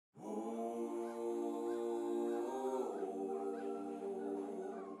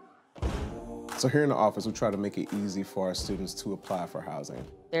So here in the office, we try to make it easy for our students to apply for housing.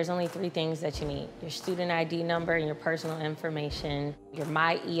 There's only 3 things that you need: your student ID number and your personal information, your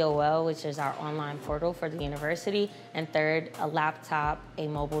My EOL, which is our online portal for the university, and third, a laptop, a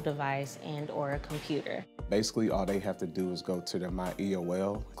mobile device, and/or a computer. Basically, all they have to do is go to their My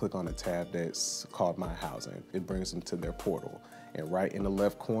EOL, click on the tab that's called My Housing. It brings them to their portal. And right in the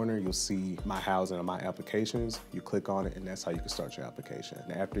left corner, you'll see My Housing and My Applications. You click on it, and that's how you can start your application.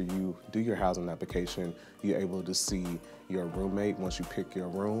 And after you do your housing application, you're able to see your roommate once you pick your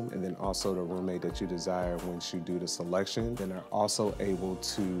room, and then also the roommate that you desire once you do the selection. Then they're also able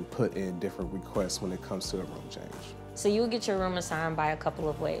to put in different requests when it comes to a room change. So you'll get your room assigned by a couple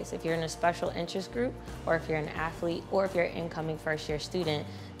of ways. If you're in a special interest group, or if you're an athlete, or if you're an incoming first-year student,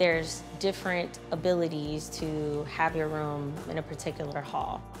 there's different abilities to have your room in a particular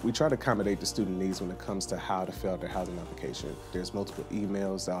hall. We try to accommodate the student needs when it comes to how to fill out their housing application. There's multiple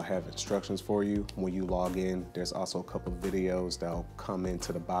emails that'll have instructions for you when you log in. There's also a couple of videos that'll come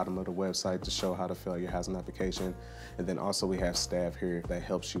into the bottom of the website to show how to fill out your housing application. And then also we have staff here that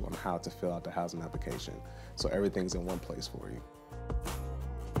helps you on how to fill out the housing application. So everything's in one place for you.